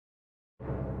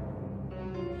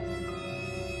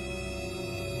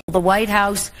The White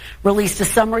House released a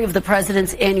summary of the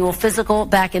president's annual physical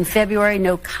back in February.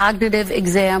 No cognitive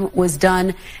exam was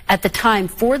done at the time.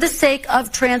 For the sake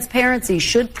of transparency,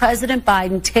 should President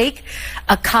Biden take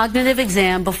a cognitive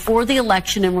exam before the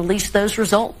election and release those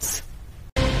results?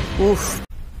 Oof.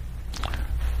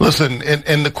 Listen,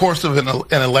 in the course of an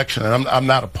election, and I'm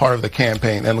not a part of the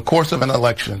campaign, in the course of an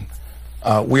election,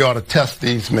 we ought to test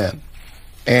these men.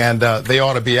 And they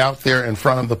ought to be out there in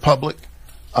front of the public.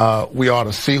 We ought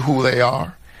to see who they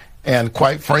are. And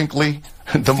quite frankly,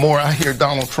 the more I hear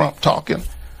Donald Trump talking,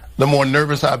 the more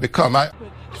nervous I become. I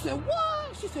said,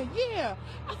 what? She said, yeah.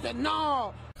 I said,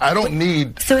 no. I don't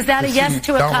need So is that a yes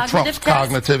to a Donald cognitive Trump's test?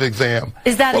 cognitive exam.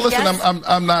 Is that well, a listen, yes?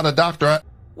 I'm not a doctor.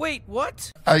 Wait,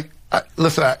 what?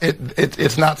 Listen,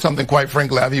 it's not something, quite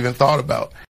frankly, I've even thought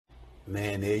about.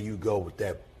 Man, there you go with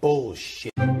that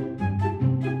bullshit.